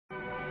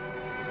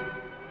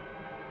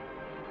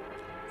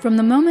From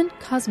the moment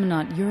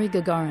cosmonaut Yuri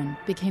Gagarin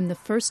became the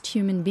first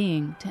human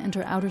being to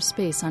enter outer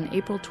space on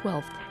April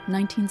 12,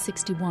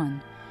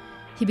 1961,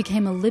 he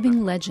became a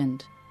living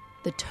legend,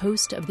 the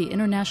toast of the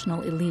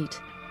international elite,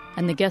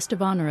 and the guest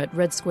of honor at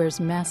Red Square's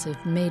massive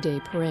May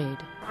Day parade.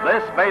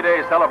 This May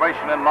Day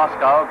celebration in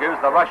Moscow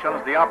gives the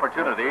Russians the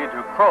opportunity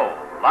to crow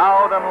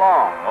loud and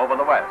long over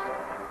the West,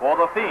 for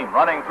the theme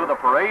running through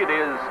the parade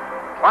is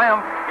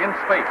Triumph in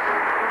Space.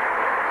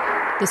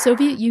 The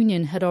Soviet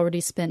Union had already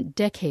spent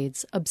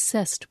decades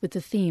obsessed with the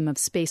theme of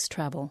space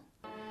travel.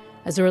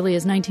 As early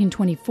as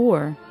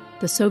 1924,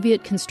 the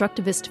Soviet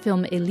constructivist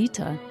film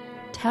Elita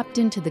tapped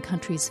into the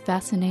country's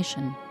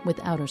fascination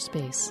with outer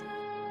space.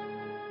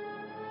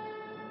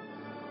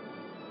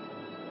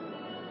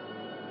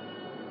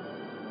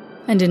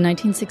 And in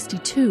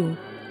 1962,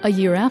 a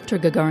year after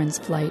Gagarin's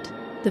flight,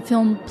 the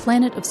film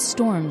Planet of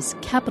Storms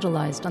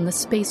capitalized on the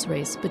space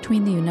race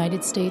between the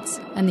United States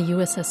and the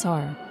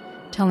USSR,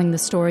 telling the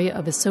story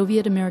of a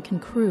Soviet-American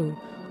crew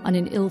on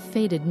an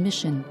ill-fated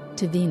mission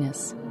to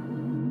Venus.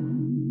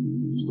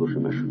 Слушай,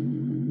 Маша,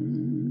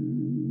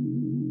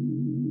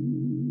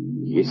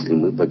 если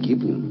мы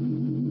погибнем,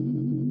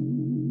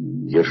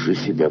 держи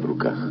себя в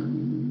руках.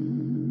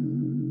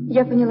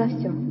 Я поняла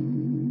все.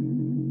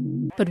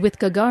 But with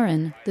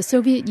Gagarin, the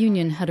Soviet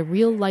Union had a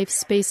real-life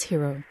space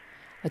hero,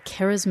 a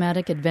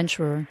charismatic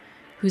adventurer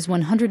whose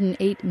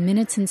 108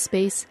 minutes in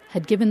space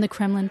had given the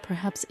Kremlin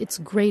perhaps its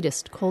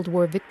greatest Cold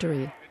War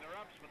victory,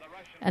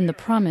 and the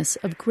promise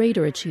of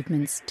greater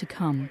achievements to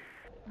come.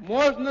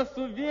 Можно с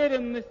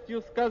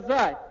уверенностью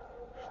сказать,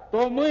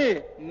 что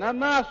мы на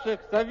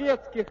наших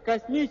советских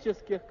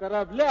космических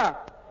кораблях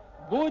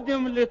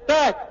будем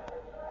летать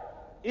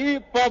и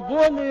по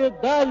более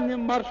дальним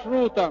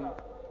маршрутам.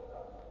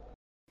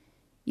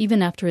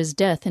 Even after his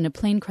death in a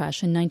plane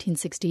crash in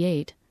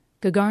 1968,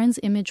 Gagarin's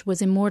image was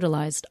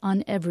immortalized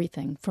on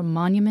everything from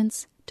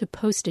monuments to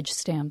postage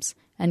stamps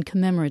and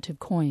commemorative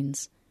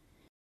coins.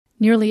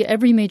 Nearly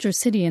every major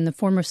city in the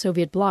former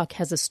Soviet bloc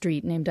has a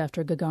street named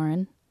after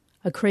Gagarin.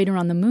 A crater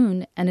on the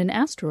moon and an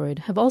asteroid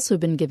have also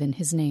been given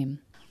his name.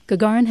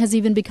 Gagarin has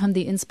even become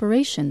the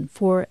inspiration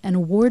for an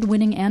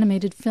award-winning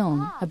animated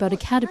film about a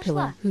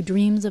caterpillar who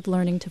dreams of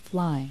learning to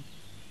fly.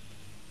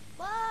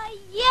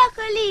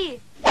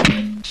 Поехали!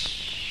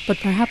 But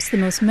perhaps the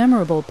most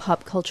memorable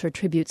pop culture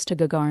tributes to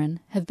Gagarin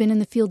have been in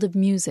the field of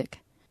music.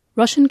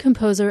 Russian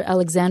composer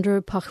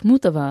Alexandra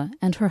Pakhmutova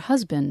and her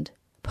husband,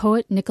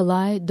 poet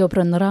Nikolai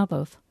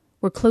Dobronravov,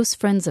 were close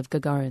friends of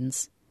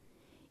Gagarin's.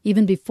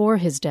 Even before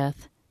his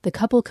death, the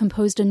couple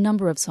composed a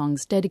number of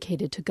songs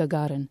dedicated to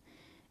Gagarin,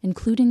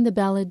 including the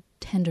ballad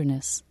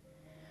Tenderness.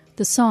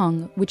 The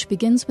song, which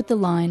begins with the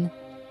line,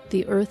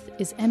 "The earth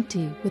is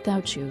empty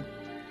without you,"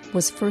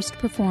 was first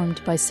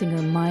performed by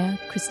singer Maya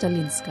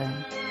Krystalinskaya.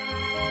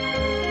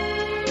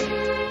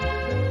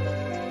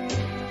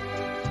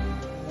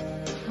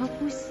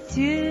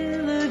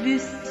 Опустела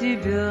без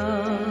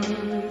тебя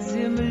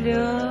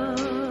земля,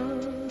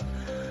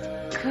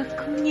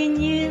 как мне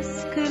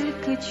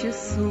несколько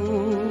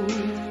часов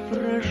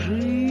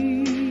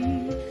прожить.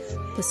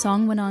 The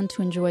song went on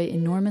to enjoy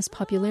enormous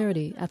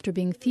popularity after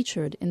being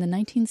featured in the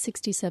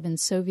 1967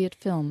 Soviet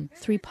film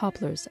Three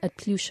Poplars at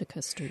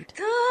Plyushchika Street.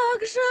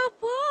 Так же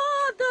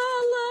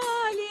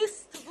падала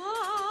листва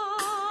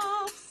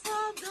в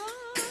садах.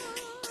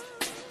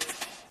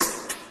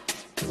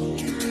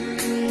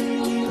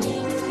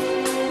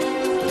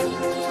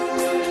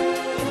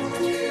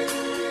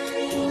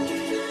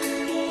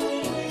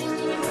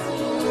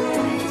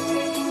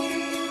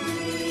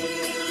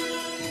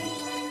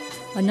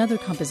 Another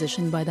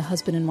composition by the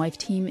husband and wife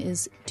team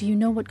is Do You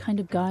Know What Kind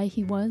of Guy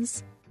He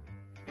Was?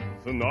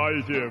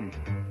 Знаете,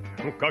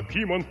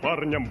 каким он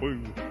парнем был,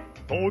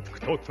 тот,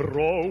 кто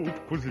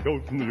тропку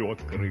звездную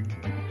открыл.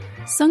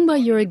 Sung by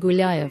Yuri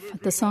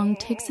Gulyaev, the song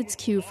takes its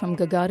cue from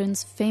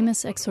Gagarin's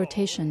famous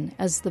exhortation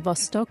as the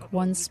Vostok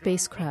 1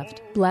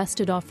 spacecraft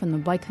blasted off from the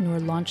Baikonur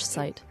launch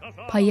site,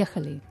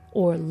 Поехали,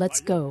 or Let's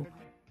Go.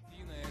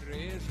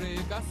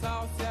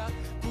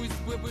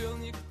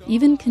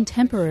 Even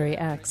contemporary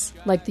acts,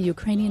 like the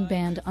Ukrainian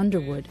band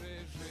Underwood,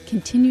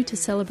 continue to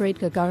celebrate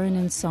Gagarin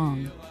in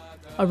song,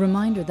 a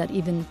reminder that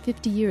even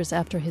 50 years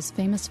after his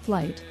famous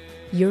flight,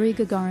 Yuri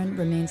Gagarin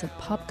remains a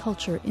pop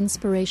culture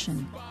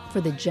inspiration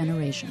for the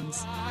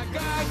generations.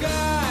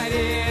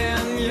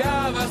 Gagarin,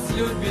 я вас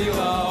любил.